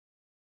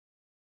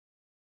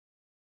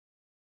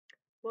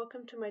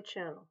Welcome to my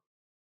channel.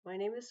 My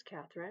name is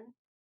Catherine,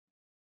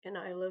 and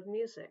I love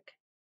music.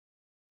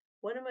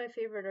 One of my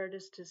favorite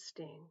artists is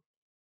Sting.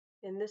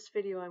 In this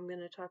video, I'm going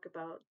to talk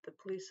about the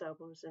Police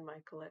albums in my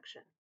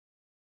collection.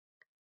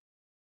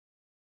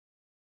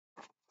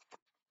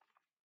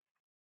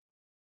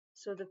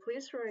 So the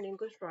Police were an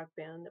English rock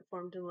band that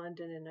formed in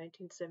London in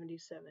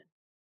 1977.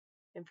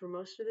 And for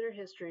most of their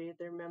history,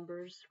 their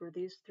members were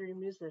these three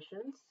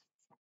musicians.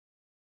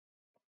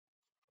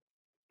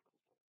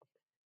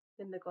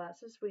 In the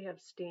glasses, we have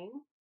Sting.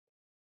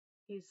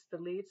 He's the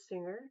lead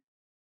singer,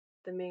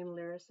 the main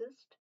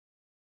lyricist,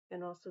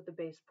 and also the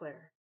bass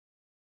player.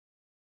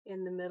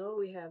 In the middle,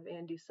 we have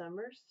Andy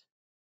Summers.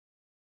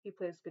 He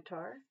plays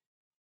guitar.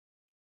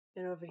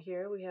 And over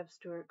here, we have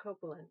Stuart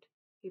Copeland.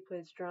 He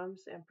plays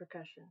drums and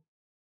percussion.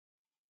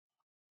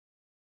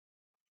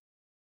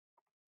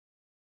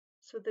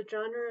 So the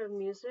genre of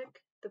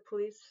music the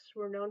Police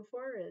were known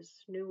for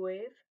is new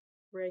wave,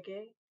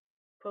 reggae,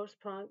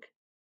 post-punk,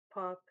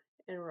 pop,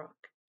 and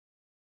rock.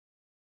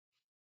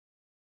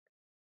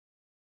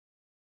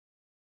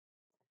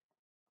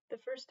 The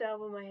first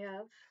album I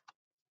have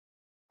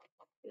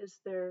is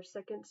their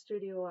second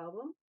studio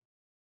album.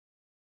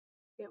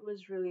 It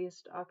was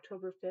released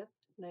October 5th,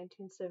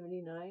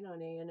 1979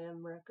 on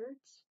A&M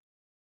Records.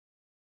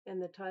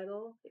 And the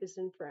title is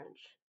in French,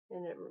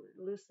 and it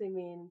loosely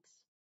means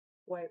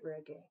white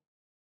reggae.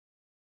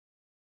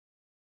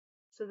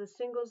 So the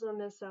singles on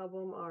this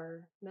album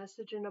are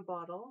Message in a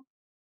Bottle,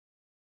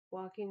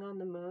 Walking on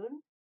the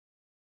Moon,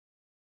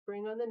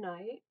 Bring on the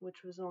Night, which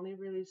was only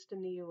released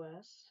in the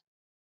US,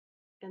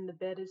 and The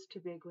Bed is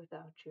Too Big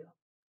Without You.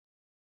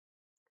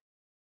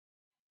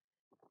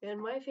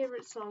 And my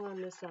favorite song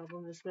on this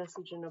album is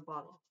Message in a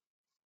Bottle.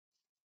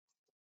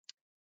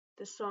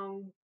 This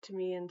song to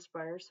me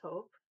inspires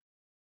hope.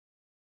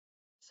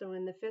 So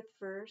in the fifth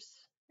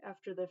verse,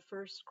 after the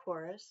first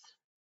chorus,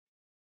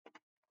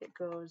 it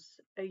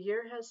goes, "A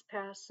year has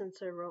passed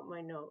since I wrote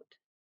my note.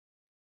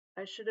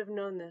 I should have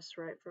known this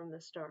right from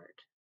the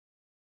start.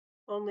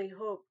 Only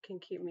hope can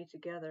keep me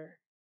together.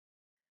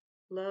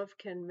 Love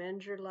can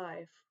mend your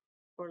life,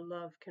 or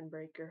love can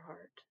break your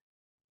heart."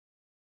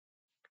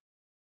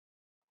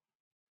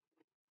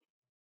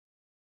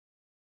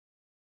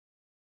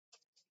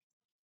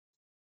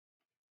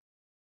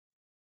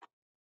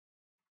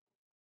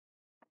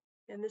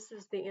 And this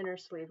is the inner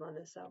sleeve on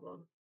this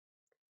album.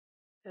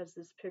 It has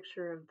this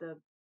picture of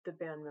the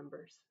band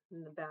members,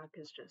 and the back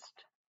is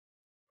just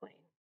plain.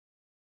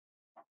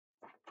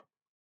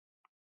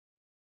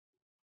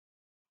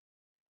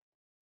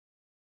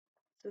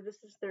 So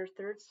this is their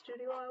third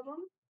studio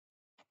album.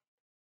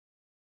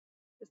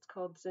 It's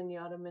called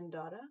Zenyatta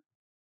Mendatta,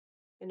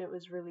 and it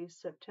was released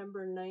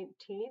September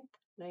 19th,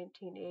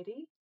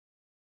 1980.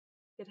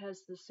 It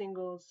has the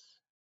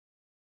singles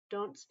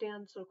Don't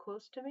Stand So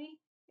Close to Me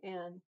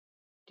and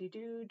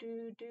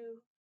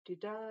Do-Do-Do-Do,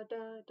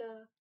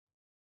 Do-Da-Da-Da.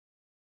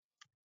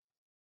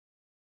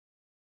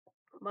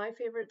 My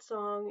favorite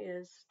song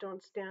is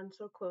Don't Stand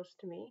So Close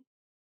to Me.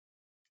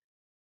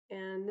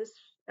 And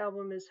this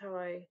album is how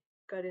I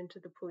got into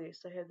the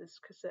Police. I had this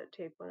cassette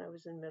tape when I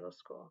was in middle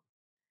school.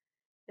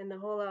 And the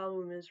whole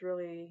album is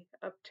really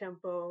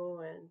up-tempo,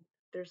 and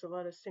there's a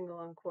lot of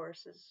sing-along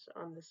choruses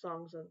on the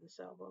songs of this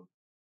album.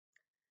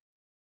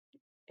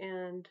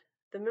 And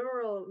the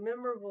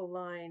memorable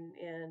line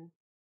in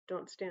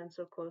Don't Stand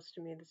So Close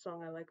to Me, the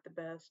song I like the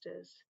best,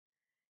 is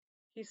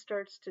he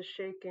starts to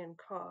shake and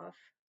cough,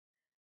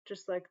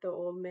 just like the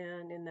old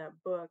man in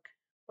that book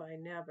by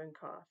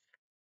Nabokov.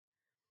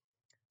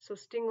 So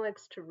Sting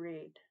likes to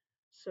read.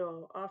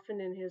 So often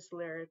in his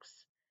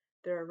lyrics,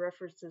 there are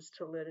references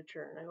to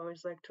literature, and I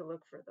always like to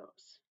look for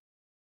those.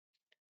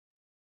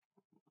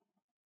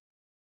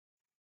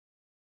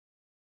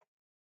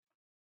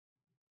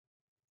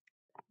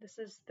 This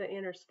is the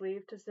inner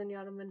sleeve to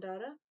Zenyatta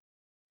Mendatta.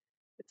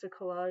 It's a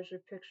collage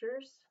of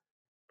pictures,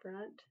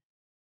 front,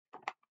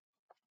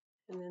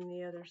 and then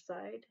the other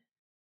side.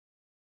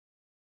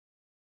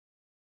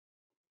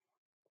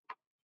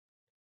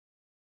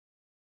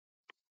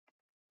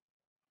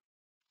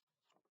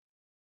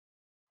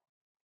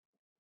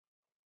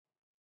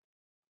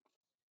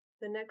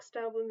 The next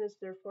album is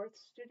their fourth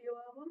studio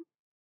album.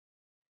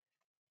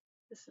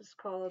 This is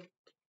called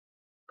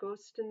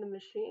Ghost in the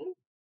Machine,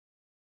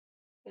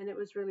 and it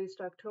was released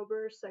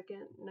October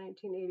 2nd,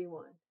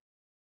 1981.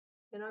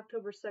 And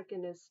October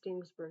 2nd is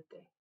Sting's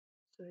birthday.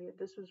 So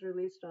this was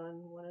released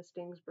on one of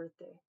Sting's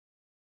birthday.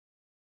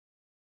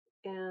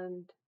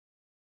 And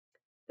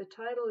the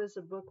title is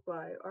a book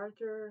by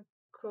Arthur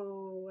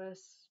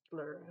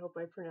Koestler. I hope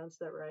I pronounced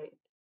that right.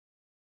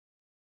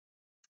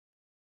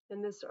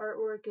 And this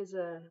artwork is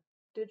a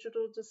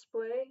digital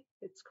display.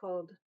 It's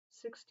called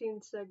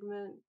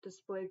 16-segment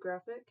display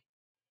graphic,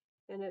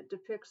 and it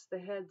depicts the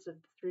heads of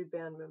the three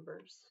band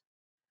members.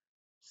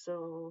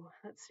 So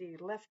let's see,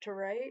 left to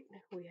right,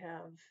 we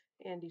have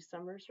Andy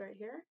Summers right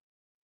here.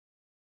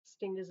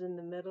 Sting is in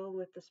the middle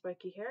with the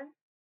spiky hair,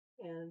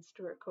 and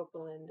Stuart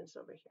Copeland is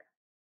over here.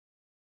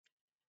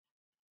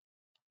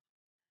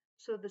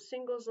 So the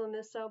singles on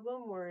this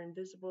album were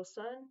Invisible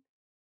Sun,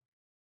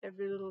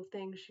 Every Little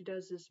Thing She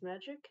Does Is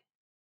Magic,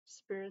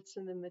 Spirits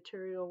in the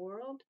Material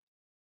World,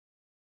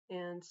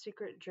 and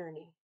Secret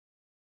Journey.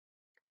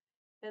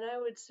 And I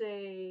would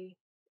say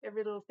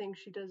Every Little Thing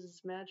She Does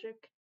Is Magic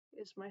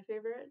is my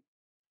favorite,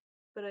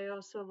 but I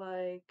also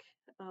like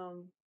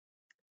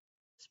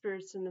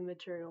Spirits in the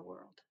Material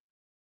World.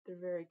 They're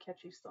very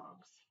catchy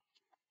songs.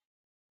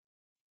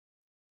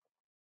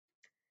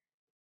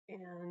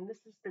 And this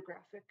is the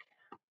graphic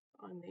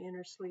on the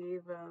inner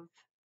sleeve of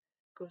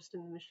Ghost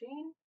in the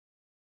Machine.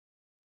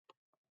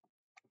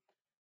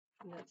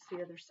 And that's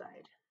the other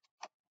side.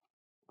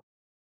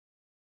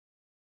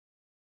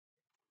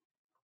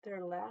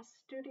 Their last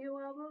studio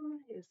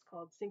album is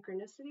called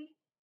Synchronicity.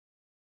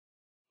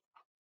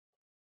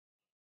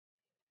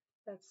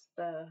 That's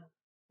the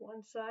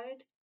one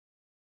side,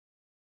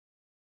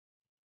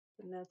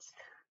 and that's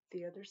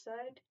the other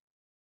side.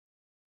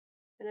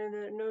 And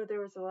I know there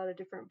was a lot of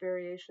different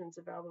variations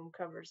of album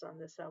covers on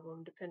this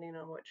album, depending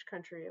on which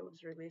country it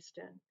was released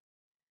in.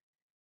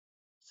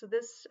 So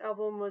this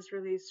album was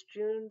released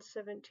June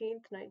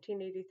 17th,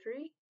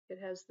 1983. It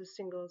has the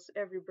singles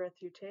Every Breath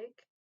You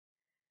Take,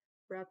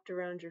 Wrapped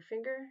Around Your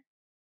Finger,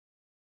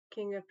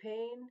 King of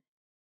Pain,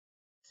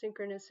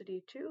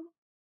 Synchronicity 2,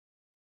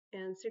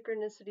 and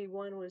Synchronicity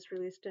 1 was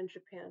released in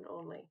Japan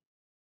only.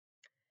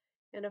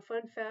 And a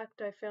fun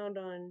fact I found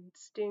on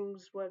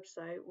Sting's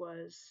website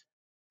was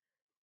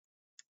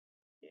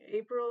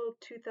April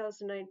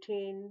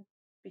 2019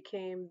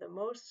 became the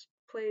most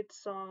played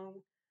song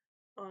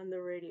on the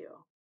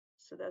radio.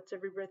 So that's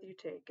Every Breath You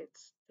Take. It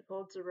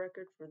holds the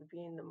record for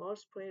being the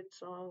most played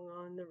song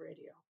on the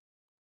radio.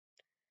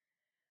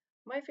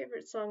 My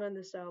favorite song on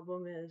this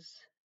album is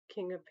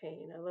King of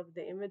Pain. I love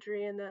the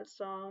imagery in that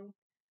song,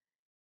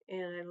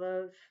 and I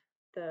love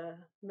the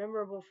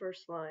memorable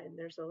first line.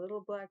 There's a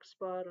little black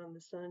spot on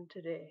the sun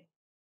today.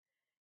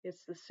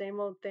 It's the same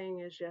old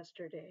thing as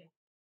yesterday.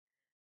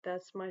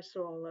 That's my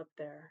soul up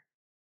there.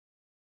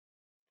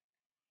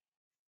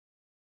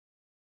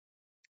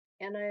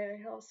 And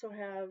I also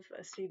have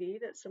a CD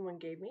that someone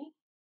gave me.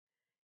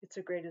 It's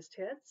a greatest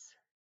hits.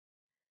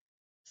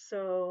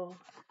 So,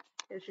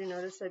 as you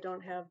notice, I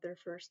don't have their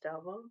first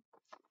album.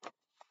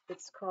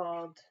 It's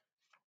called,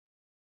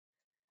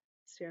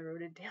 see, I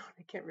wrote it down.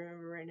 I can't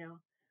remember right now.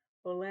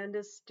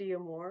 Outlandos de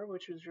Amour,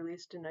 which was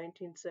released in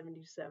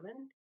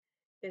 1977.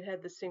 It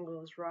had the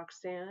singles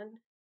Roxanne,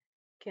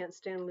 Can't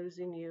Stand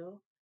Losing You,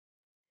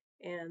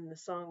 and the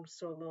song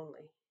So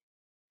Lonely.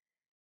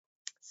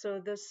 So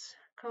this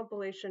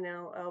compilation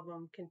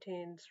album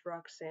contains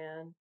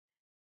Roxanne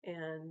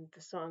and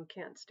the song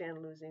Can't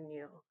Stand Losing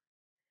You.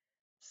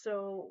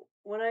 So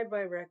when I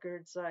buy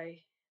records, I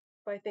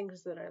buy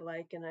things that I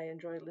like and I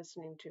enjoy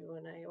listening to,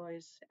 and I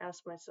always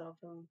ask myself,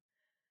 am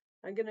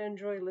I going to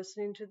enjoy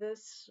listening to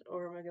this,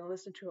 or am I going to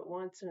listen to it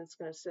once and it's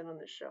going to sit on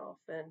the shelf?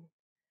 And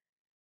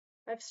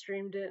I've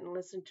streamed it and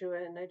listened to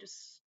it, and I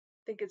just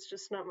think it's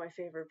just not my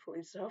favorite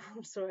Police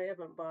album, so I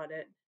haven't bought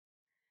it.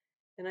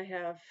 And I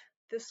have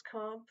this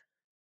comp,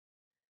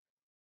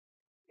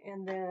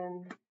 and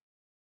then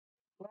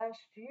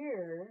last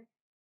year,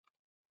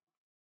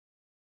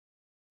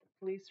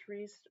 Police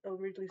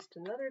released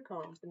another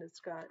comp, and it's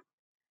got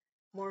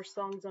more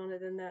songs on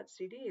it than that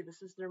CD.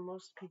 This is their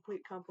most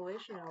complete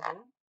compilation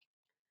album.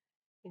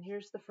 And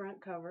here's the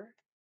front cover.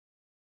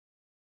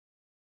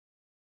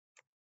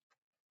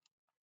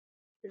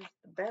 Here's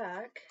the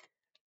back.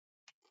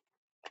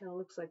 Kind of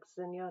looks like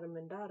Zenyatta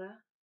Mendatta.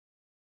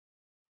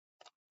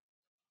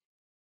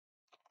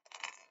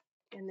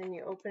 And then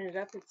you open it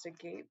up, it's a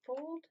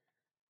gatefold.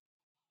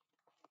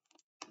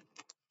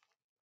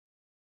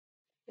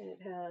 And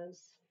it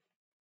has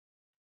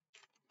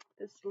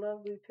this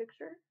lovely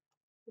picture.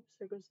 Oops,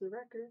 there goes the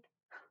record.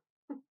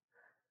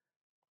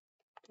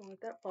 Don't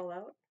let that fall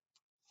out.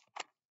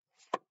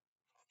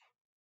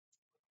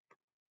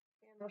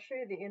 And I'll show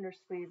you the inner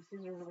sleeves.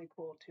 These are really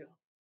cool too.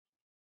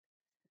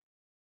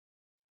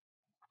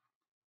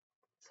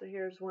 So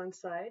here's one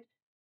side.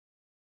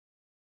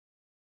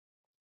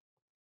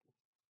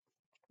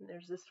 And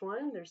there's this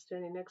one. They're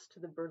standing next to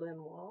the Berlin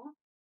Wall,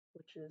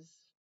 which is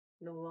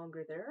no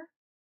longer there.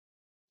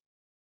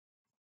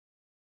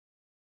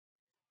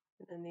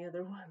 And then the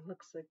other one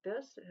looks like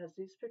this. It has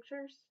these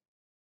pictures.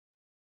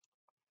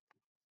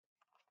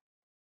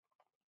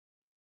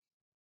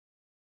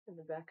 And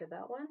the back of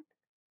that one.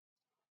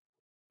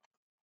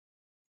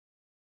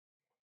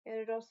 And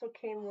it also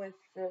came with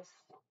this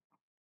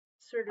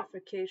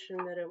certification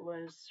that it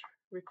was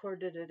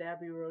recorded at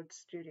Abbey Road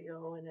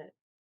Studio, and it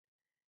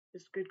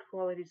is good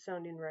quality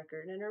sounding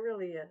record, and it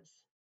really is.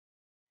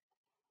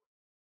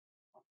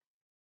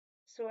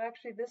 So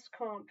actually this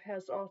comp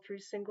has all three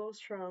singles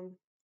from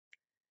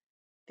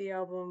the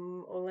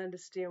album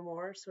Outlandos de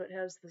Amour. So it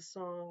has the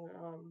song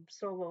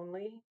So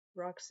Lonely,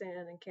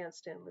 Roxanne, and Can't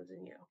Stand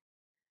Losing You.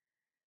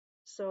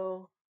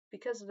 So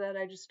because of that,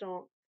 I just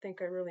don't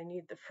think I really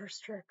need the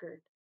first record.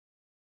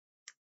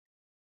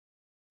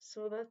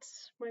 So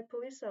that's my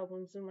Police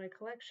albums in my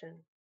collection.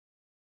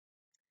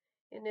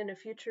 And in a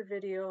future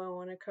video, I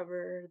want to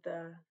cover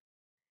the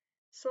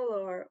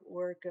solo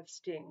artwork of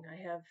Sting. I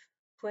have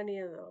plenty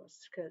of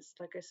those because,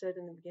 like I said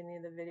in the beginning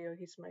of the video,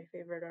 he's my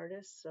favorite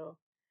artist. So,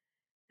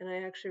 and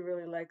I actually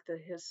really like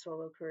his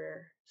solo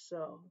career.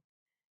 So,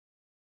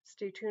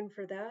 stay tuned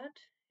for that.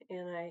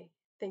 And I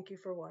thank you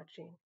for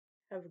watching.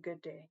 Have a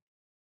good day.